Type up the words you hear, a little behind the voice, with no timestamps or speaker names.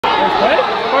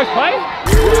First play?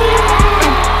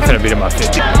 I'm gonna beat him by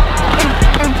 50.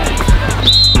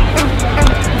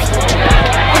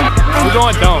 We're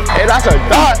going dumb. Hey, that's a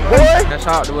dot, boy. Shout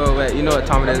out to Will Wet. You know what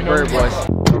time it is, Bird Boys.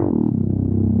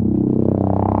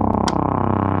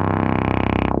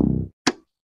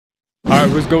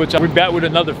 Alright, what's good with y'all? We're back with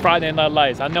another Friday Night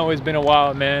Lights. I know it's been a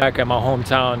while, man. Back at my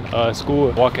hometown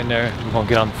school, walking there. We're gonna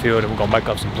get on the field and we're gonna mic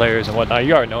up some players and whatnot.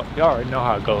 Y'all already know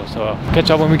how it goes. So catch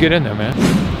y'all when we get in there, man.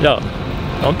 Yo,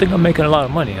 don't think I'm making a lot of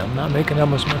money. I'm not making that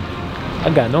much money. I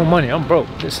got no money. I'm broke.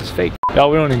 This is fake. Y'all,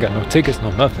 we don't even got no tickets,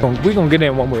 no nothing. We gonna get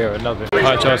in one way or another.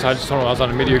 Alright, y'all, so I just told them I was on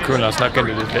the media crew and I snuck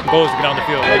into this. The goal is to get on the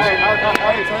field. 40?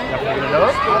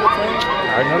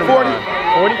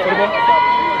 40 for the ball?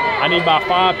 I need about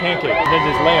 5 pancakes, then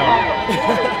just lay on it.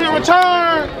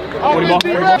 Return!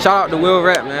 Shout out to Will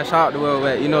Rep, man. Shout out to Will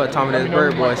Rep. You know what time it is,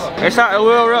 Bird Boys. Hey, shout out to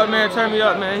Will Rep, man. Turn me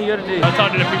up, man. He got to do. I'll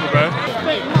talk to the people, bro.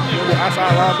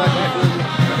 Outside linebacker.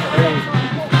 Hey,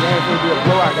 yeah, if we do a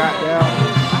blowout, goddamn.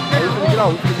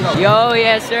 Yo,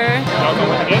 yes, sir. Y'all going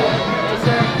with the game? Yes,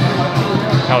 sir.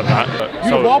 Hell not.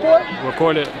 You a ball boy?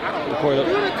 Record it.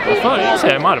 That's funny. You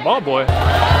said I'm not a ball boy.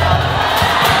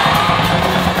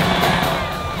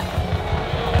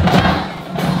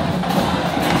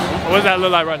 What does that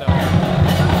look like right now?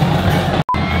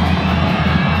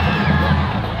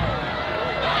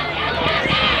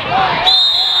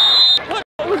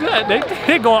 What was that?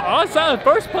 They going onside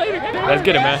first play together. Let's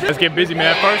get it, man. Let's get busy,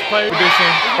 man. First play,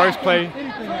 edition, first play.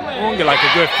 We're gonna get like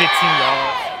a good 15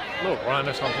 yards. A little run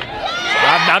or something.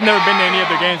 I've never been to any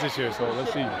other games this year, so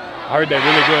let's see. I heard they're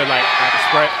really good, like at the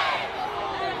spread.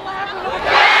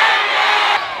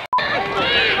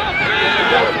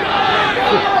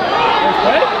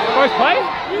 First play?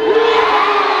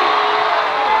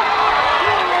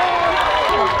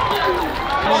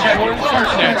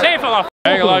 Chain fell off.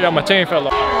 I ain't gonna lie to y'all, my chain fell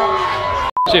off.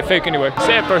 Shit fake anyway.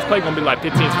 Said first play gonna be like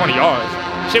 15, 20 yards.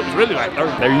 Shit was really like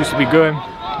 30. They used to be good.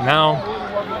 Now,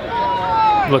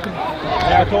 look.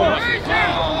 I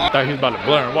thought he was about to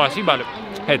blur and watch. He about to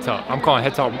head top. I'm calling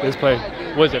head top with this play.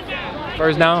 What is it?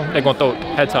 First down, they gonna throw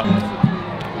head top.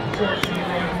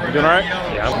 You doing all right?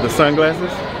 Yeah. The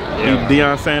sunglasses? Yeah.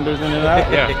 Deion Sanders in and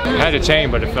out? Yeah. I had a chain,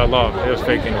 but it fell off. It was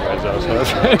fake anyways, though. So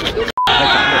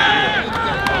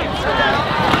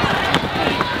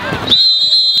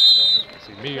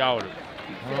see me, I would've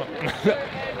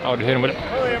hit him with it.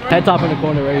 Head top in the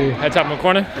corner right here. Head top in the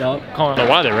corner? Yep. I don't know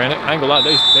why they ran it. I ain't gonna lie.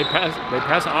 They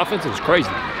pass the offense is crazy.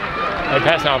 They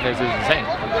pass the offense is insane.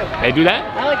 They do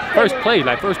that? First play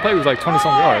was like 20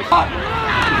 some yards.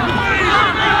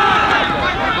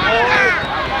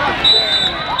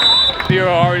 You're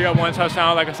already up 1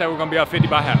 touchdown. Like I said, we're gonna be up 50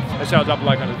 by half. Let's y'all drop a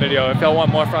like on this video. If y'all want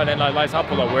more Friday Night Lights, I'll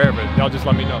pull up wherever. Y'all just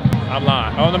let me know. I'm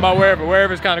lying. I don't know about wherever.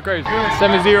 Wherever is kind of crazy.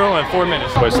 7-0 in 4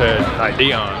 minutes. But it said like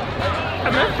Dion.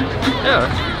 Yeah,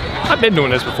 I've been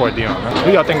doing this before Dion.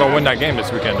 Who y'all think gonna win that game this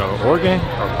weekend though? Oregon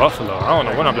or Buffalo? I don't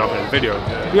know when I'm dropping this video.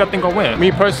 Who y'all think gonna win? Me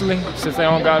personally, since they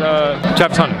don't got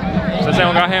Travis Hunter, since they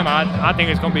don't got him, I think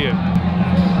it's gonna be a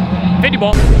 50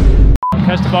 ball.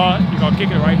 Catch the ball. You're gonna kick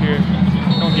it right here.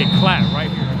 Don't get clapped right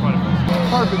here in front of us.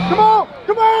 Perfect. Come on!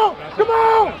 Come on! Come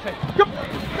on!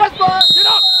 That's fine! Get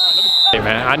up! Hey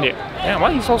man, I need. Damn,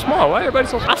 why he so small? Why everybody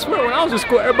so small? I swear when I was in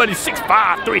school, everybody's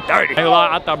 6'5", 330. Ain't gonna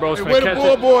lie, I thought bro was finna catch it.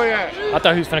 Where the boy at? I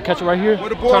thought he was finna catch it right here. Where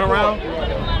the boy Turn around.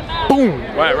 Boom!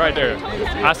 Right there.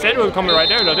 I said it was coming right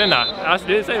there though, didn't I? I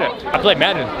did say that. I played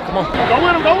Madden. Come on. Go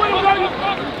with him! Go with him! Go with him!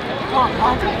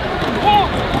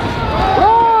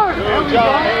 Good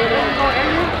job.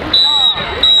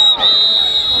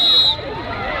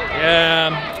 Yeah,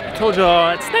 I told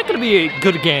y'all it's not gonna be a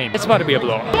good game. It's about to be a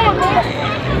blowout. Number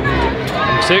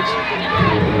 6.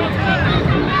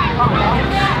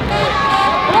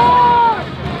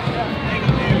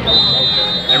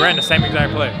 They ran the same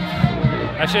exact play.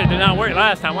 That shit did not work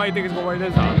last time. Why do you think it's gonna work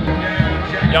this time?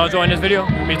 Y'all enjoying this video?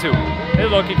 Me too.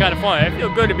 It's low-key kind of fun. It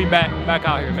feels good to be back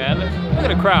out here, man. Look at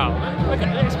the crowd. Look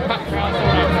at this crowd.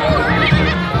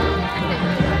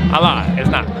 I lied. It's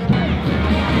not.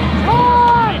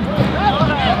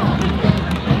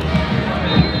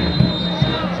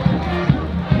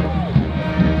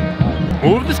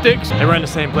 Move the sticks. They ran the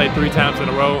same play 3 times in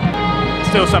a row.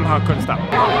 Still somehow couldn't stop.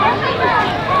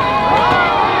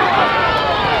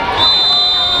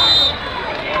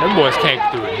 Them boys can't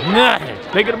do nothing.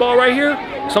 They get the ball right here.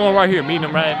 Someone right here meeting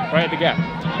them right at the gap.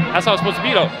 That's how it's supposed to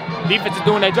be though. Defense is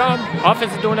doing their job.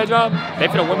 Offense is doing their job. They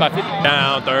finna win by 50.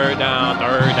 Down, third down,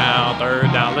 third down,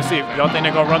 third down. Let's see. Y'all think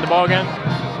they're gonna run the ball again?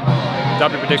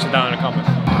 Drop your prediction down in the comments.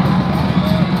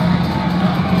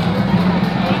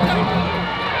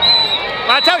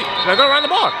 I tell you, they're gonna run the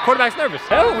ball. Quarterback's nervous.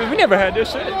 Hell, we never had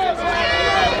this shit.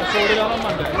 sorted out on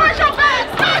Monday. We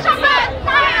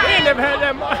ain't never had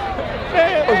that much.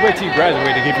 Man, I was wait till you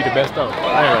graduate to give you the best stuff.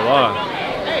 I ain't gonna lie.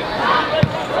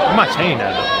 I might change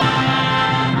that though.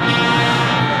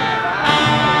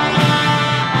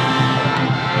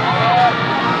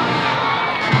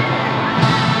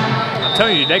 I'm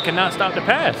telling you, they cannot stop the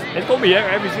pass. It's gonna be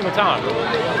every single time.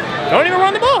 Don't even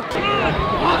run the ball.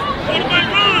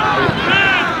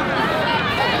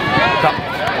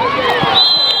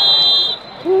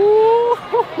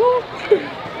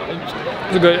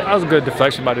 That was a good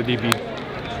deflection by the DB.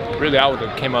 Really, I would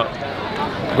have came up,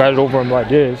 grabbed it over him like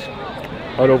this,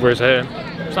 right over his head,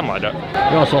 something like that.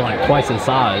 You're also like twice in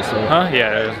size, so. Huh?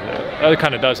 Yeah, that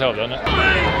kind of does help, doesn't it?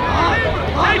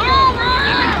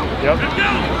 Yep.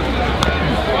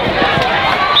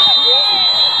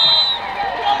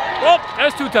 Well,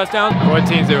 that's 2 touchdowns.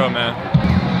 14-0, man.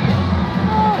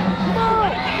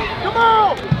 Come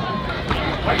on!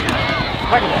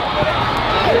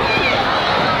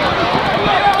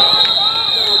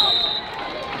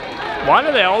 Why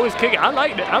do they always kick? I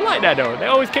like that. I like that though. They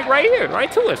always kick right here,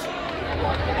 right to us.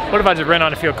 What if I just ran on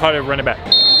the field, caught it, run it back?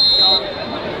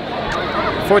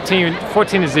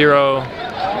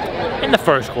 14-0 in the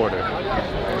first quarter.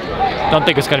 Don't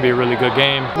think it's going to be a really good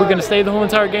game. We're going to stay the whole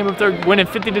entire game if they're winning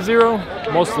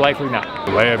 50-0? Most likely not.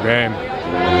 Layup game.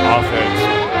 Offense.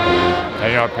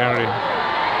 10-yard penalty.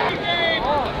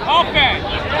 Offense.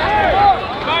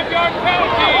 5-yard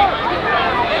penalty.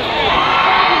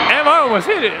 Damn, I almost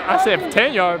hit it. I said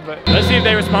 10-yard, but let's see if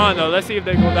they respond though. Let's see if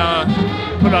they go down,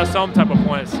 put out some type of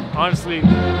points. Honestly,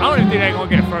 I don't even think they're going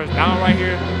to get a first down right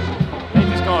here.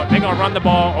 They're going to run the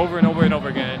ball over and over and over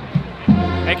again.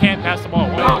 They can't pass the ball.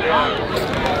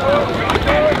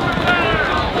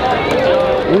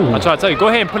 I'm trying to tell you, go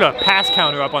ahead and put a pass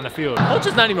counter up on the field. Coach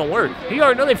is not even work. He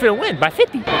already know they're finna win by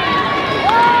 50.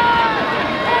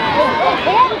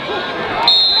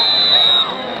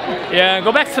 Yeah,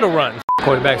 go back to the run.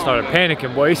 Quarterback started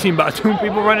panicking, boy. He seen about 2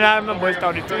 people running out of him. Boy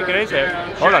started tweaking. They said,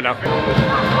 hold on now.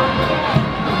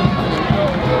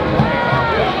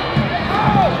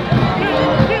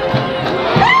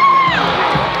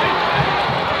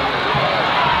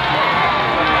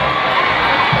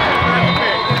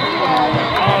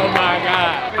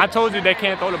 I told you they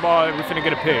can't throw the ball. We're finna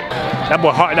get a pick. That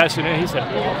boy hard that shit in. He said,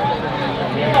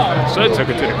 so they took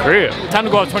it to the crib. Time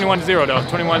to go up 21-0 though.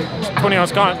 20 on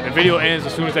skunk. The video ends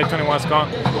as soon as they 21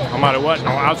 skunk. No matter what, no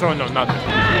outro, no nothing.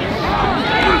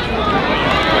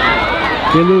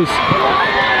 Get loose.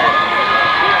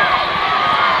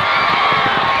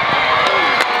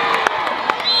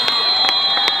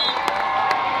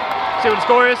 See what the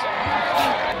score is?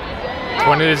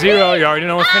 20-0. You already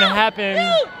know what's gonna happen.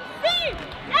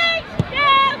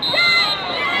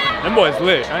 Them boys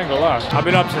lit, I ain't gonna lie. I've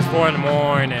been up since 4 in the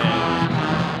morning. 4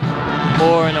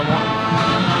 in the morning.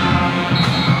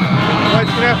 Why's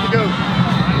gonna have to go?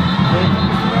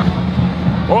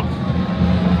 Oh.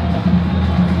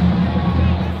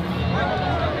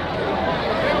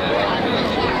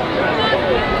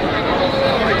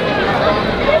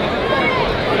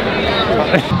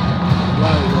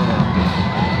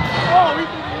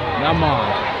 Come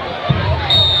on.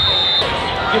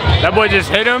 That boy just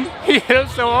hit him. He hit him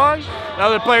so hard. The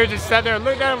other player just sat there and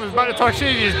looked at him, was about to talk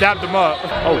shit, he just dapped him up.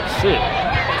 Oh shit.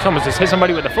 Someone just hit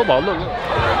somebody with a football. Look.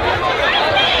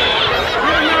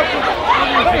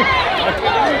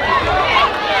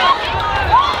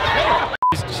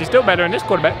 She's still better than this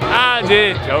quarterback. I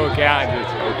did joking. I did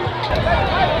joking.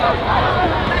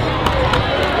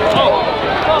 Oh.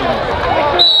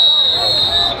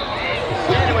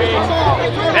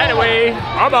 Anyway,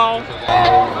 our ball.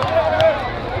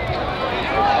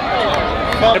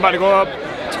 They're about to go up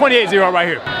 28-0 right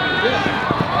here.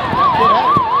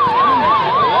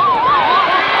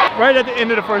 Right at the end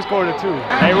of the first quarter too.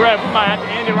 Hey ref, we might have to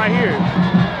end it right here.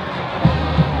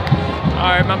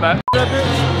 Alright, my bad.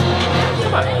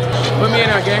 Come on. Put me in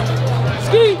our game.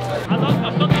 Ski! I lost my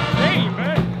fucking chain,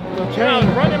 man. I was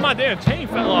running, my damn chain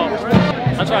fell off, bro.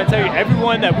 I'm trying to tell you,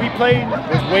 everyone that we played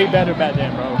was way better back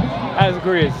then, bro. I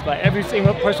agree. It's like every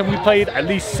single person we played, at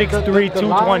least 6'3",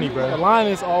 220, bro. The line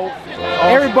is all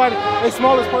everybody, the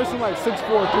smallest person like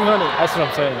 6'4", 300. That's what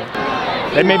I'm saying.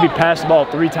 They maybe passed the ball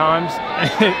 3 times,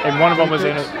 and one of them was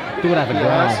in it. Threw it at the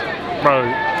ground. Bro,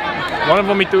 one of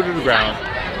them he threw to the ground.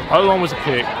 The other one was a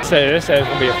pick. It said it's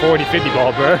gonna be a 40-50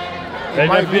 ball, bro. They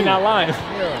might be in that line.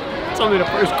 Yeah. It's only the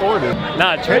first quarter.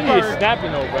 Nah, Trey is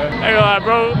snapping though, bro. Hey,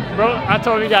 bro, I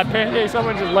told him he got pancakes.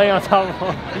 Someone just lay on top of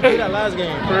him. He did that last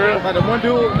game. For real? Like the one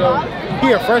dude,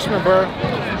 he a freshman, bro.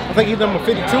 I think he's number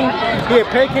 52. He had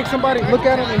pancake somebody, look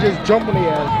at him and just jump on the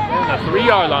ass. On the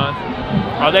 3-yard line.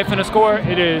 Are they finna score?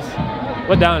 It is.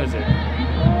 What down is it?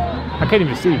 I can't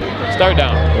even see. Start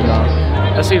down.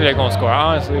 Let's see if they're gonna score.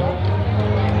 Honestly,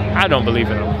 I don't believe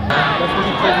in them.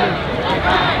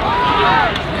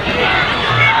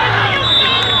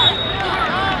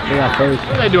 They got first.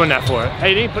 What are they doing that for?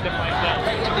 Hey, they put them lights down.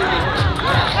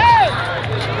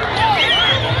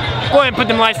 Go ahead and put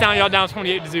them lights down. Y'all down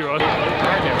 28-0.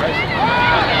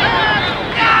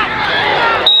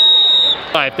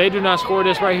 If they do not score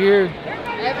this right here,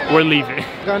 we're leaving.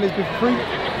 Got this for free.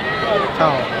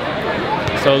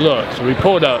 So look, so we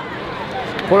pulled up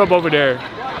over there,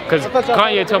 cause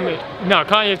Kanye told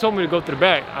me to go to the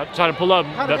back. I tried to pull up.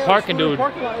 The parking dude.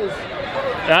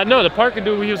 I know the parking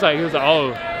dude. He was like,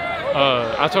 oh,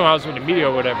 I told him I was with the media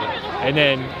or whatever, and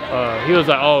then he was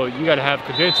like, oh, you gotta have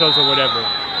credentials or whatever.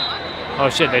 Oh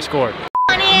shit, they scored.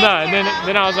 No, and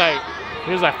then I was like,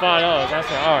 he was like $5. I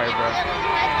said, all right, bro.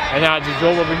 And then I just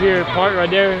drove over here, parked right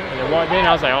there, and then walked in.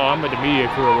 I was like, oh, I'm with the media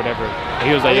crew or whatever. And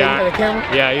he was like, yeah.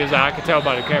 Yeah, he was like, I could tell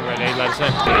by the camera, and they let us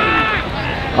in.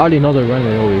 I already know they're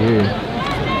running over here.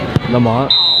 I'm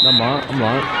on.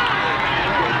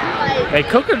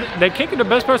 They kicking the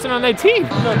best person on their team.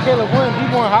 You know, Caleb Williams,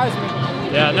 he won Heisman.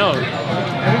 Yeah, I know.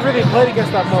 And he really played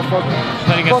against that motherfucker.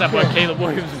 Played against that boy Caleb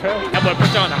Williams, bro. That boy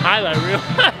put you on the highlight reel.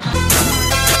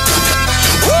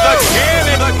 The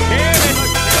cannon.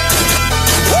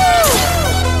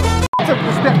 Took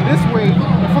the step this way,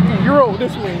 the fucking Euro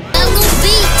this way. Look,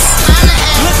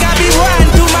 I be riding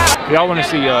through my. Y'all want to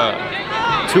see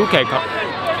 2K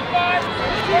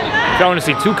If y'all want to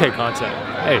see 2K content,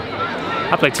 hey,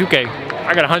 I play 2K.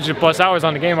 I got 100+ hours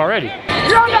on the game already.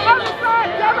 You're on the other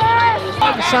side, dumbass!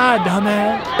 Other side,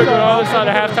 dumbass. We're on the other side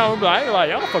of halftime. We'll be like, I ain't like,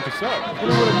 y'all fucking suck. You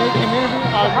know what a make him interview?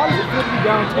 How does it feel to be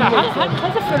down 2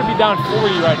 How's it feel to be down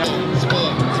 40 right now?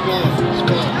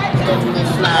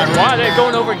 Why are they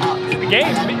going over the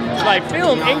game? Like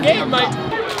film in game, like.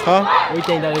 Huh? What do you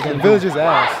think that is? The Village's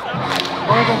ass.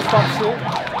 They ain't gonna stop shit.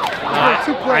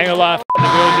 I ain't gonna lie, the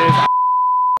Villages.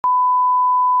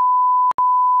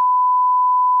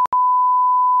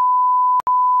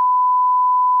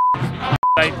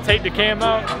 Like, take the cam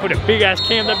out, put a big ass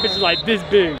cam, that bitch is like this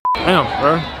big. Damn,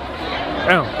 bro.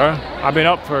 I've been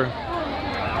up for.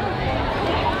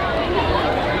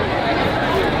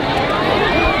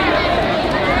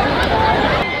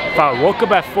 If I woke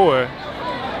up at 4.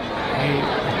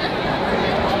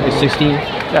 It's 16.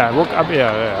 Yeah, I woke up.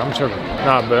 Yeah, I'm tripping.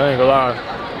 Nah, but I ain't gonna lie.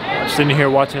 I'm sitting here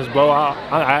watching this blow out.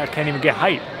 I can't even get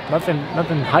hype. Nothing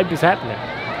hype is happening.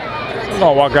 I'm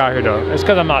gonna walk out here though. It's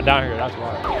because I'm not down here. That's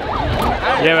why.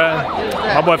 Yeah, man.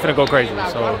 My boy finna go crazy.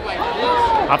 So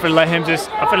I'm finna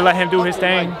let him do his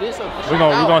thing. We're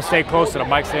gonna stay close to the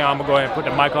mic stand. I'm gonna go ahead and put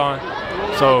the mic on.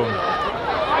 So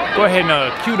go ahead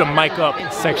and cue the mic up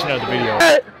section of the video.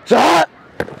 Shot!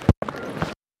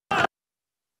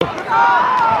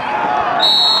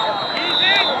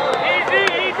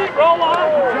 Easy, roll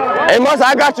on. Hey, Muscle,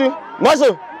 I got you.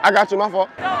 Muscle, I got you, my fault.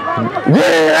 Get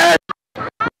it!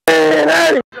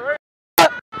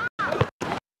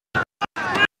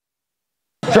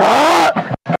 Shot!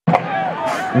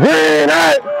 Get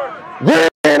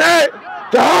it!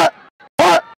 Shot!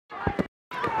 What?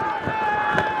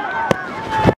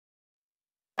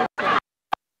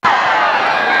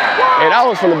 Hey, that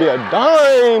was gonna be a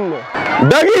dime.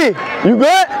 Dougie, you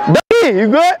good? Dougie, you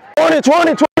good?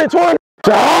 20.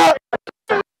 Shot!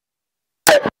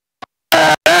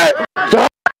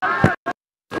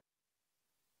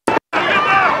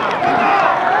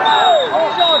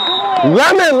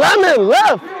 Lemon,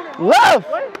 left.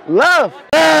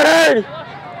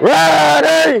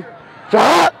 Ready,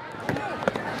 shot.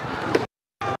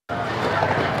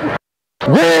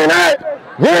 Get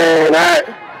it,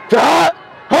 shot,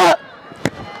 hot.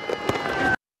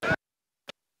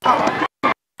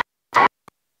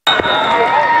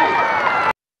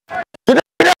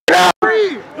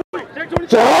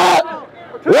 Shot,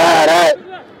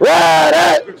 ready,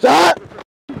 shot.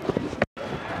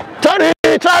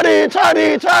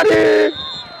 Charlie.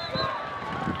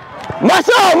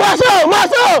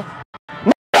 Muscle.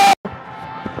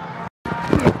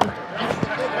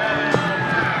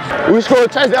 We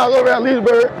scored touchdowns over at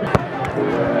Leesburg.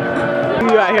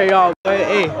 You out here, y'all.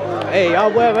 Hey, y'all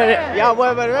boy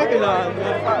better recognize,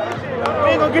 man. You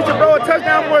ain't gonna get your bro a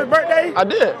touchdown for his birthday? I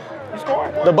did. You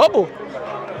scored? The bubble.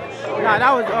 Nah,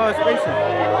 that was Spacey.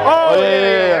 Oh,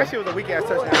 yeah. That shit was a weak ass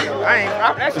touchdown.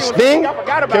 That shit was Sting? I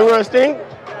forgot about Can we it. run Sting?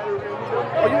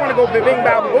 Oh, you wanna go bing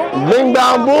bang boom? Bing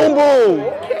bang boom boom.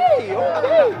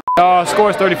 Okay.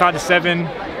 Scores 35-7.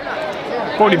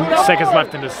 40 seconds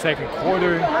left in the second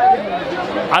quarter.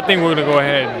 I think we're gonna go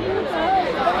ahead.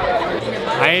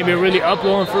 I ain't been really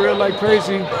uploading for real like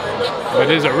crazy. But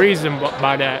there's a reason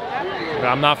by that. But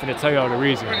I'm not gonna tell y'all the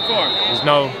reason. Just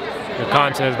know the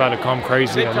content is about to come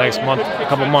crazy in the next month,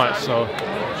 couple months. So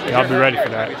y'all be ready for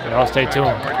that. Y'all stay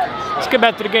tuned. Let's get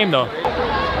back to the game though.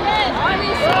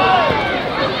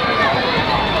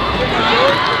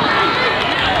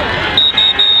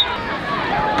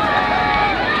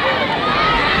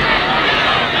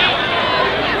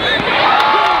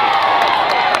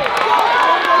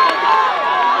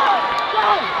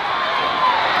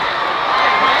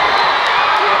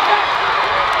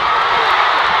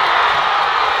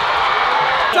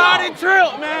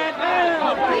 Trill, man.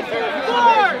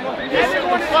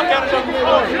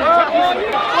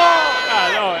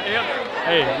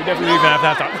 Hey, we definitely leaving after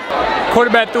halftime.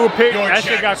 Quarterback threw a pick. That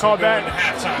shit got called back.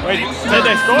 Wait, did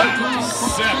they score?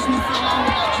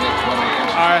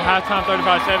 All right, halftime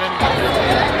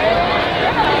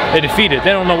 35-7. They defeated.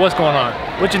 They don't know what's going on.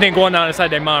 What you think going on inside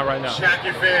their mind right now? Check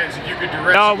your fans if you could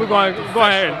direct. No, we're going to go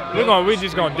ahead. We're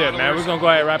just going to dip, man. We're going to go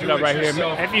ahead and wrap it up right here.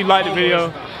 If you like the video,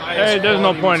 hey, there's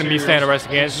no point in me staying the rest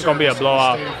again. It's just going to be a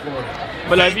blowout.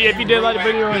 But if you did like the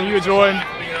video and you enjoyed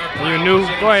and you're new,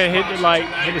 go ahead and hit the like,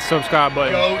 hit the subscribe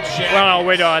button. We're on our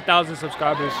way to 1,000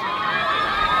 subscribers.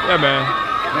 Yeah, man.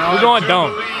 We're going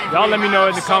dumb. Y'all let me know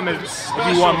in the comments if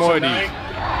you want more of these.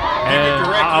 And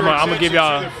I'm gonna give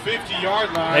y'all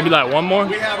maybe like one more.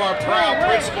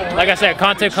 Like I said,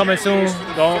 content coming soon.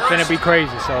 Don't finna be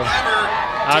crazy. So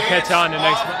I'll catch y'all in the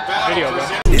next video, bro.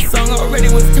 This song already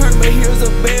was turned, but here's a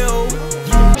bell.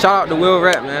 Shout out to Will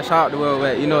Rap, man. Shout out to Will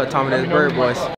Rap. You know what time it is, Bird Boys.